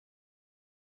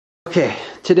Okay,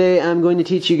 today I'm going to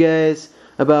teach you guys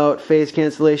about phase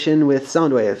cancellation with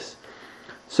sound waves.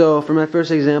 So for my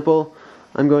first example,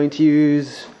 I'm going to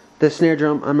use the snare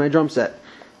drum on my drum set.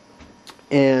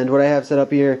 And what I have set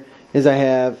up here is I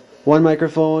have one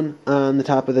microphone on the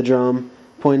top of the drum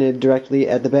pointed directly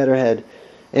at the batter head.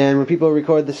 And when people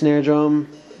record the snare drum,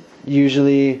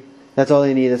 usually that's all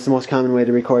they need. That's the most common way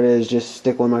to record it, is just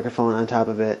stick one microphone on top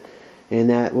of it, and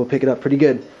that will pick it up pretty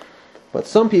good. But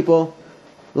some people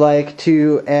like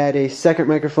to add a second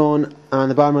microphone on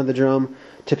the bottom of the drum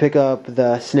to pick up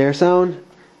the snare sound,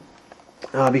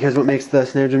 because what makes the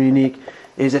snare drum unique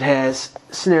is it has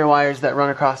snare wires that run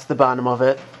across the bottom of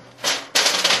it,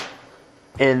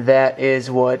 and that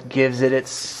is what gives it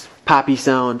its poppy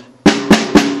sound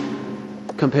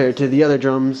compared to the other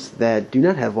drums that do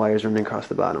not have wires running across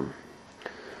the bottom.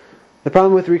 The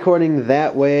problem with recording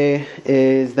that way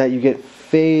is that you get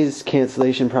phase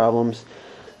cancellation problems,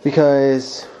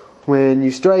 because when you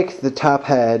strike the top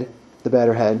head, the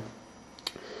batter head,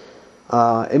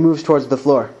 it moves towards the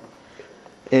floor,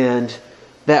 and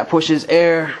that pushes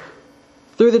air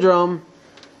through the drum,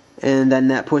 and then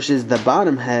that pushes the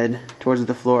bottom head towards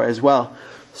the floor as well.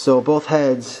 So both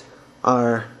heads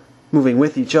are moving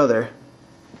with each other,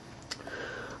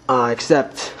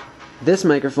 except this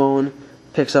microphone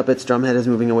picks up its drum head as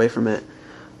moving away from it,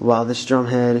 while this drum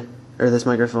head, or this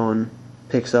microphone,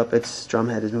 picks up its drum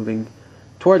head as moving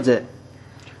towards it.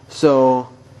 So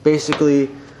basically,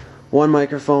 one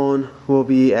microphone will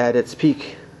be at its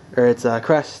peak, or its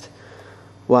crest,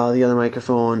 while the other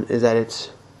microphone is at its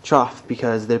trough,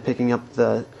 because they're picking up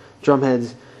the drum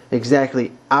heads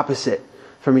exactly opposite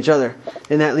from each other.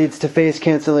 And that leads to phase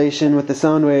cancellation with the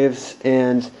sound waves,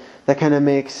 and that kind of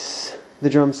makes the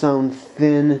drum sound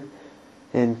thin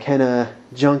and kind of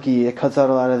junky. It cuts out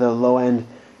a lot of the low end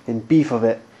and beef of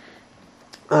it.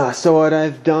 So what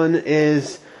I've done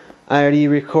is I already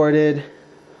recorded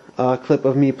a clip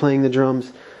of me playing the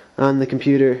drums on the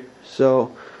computer.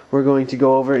 So we're going to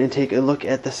go over and take a look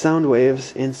at the sound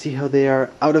waves and see how they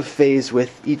are out of phase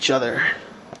with each other.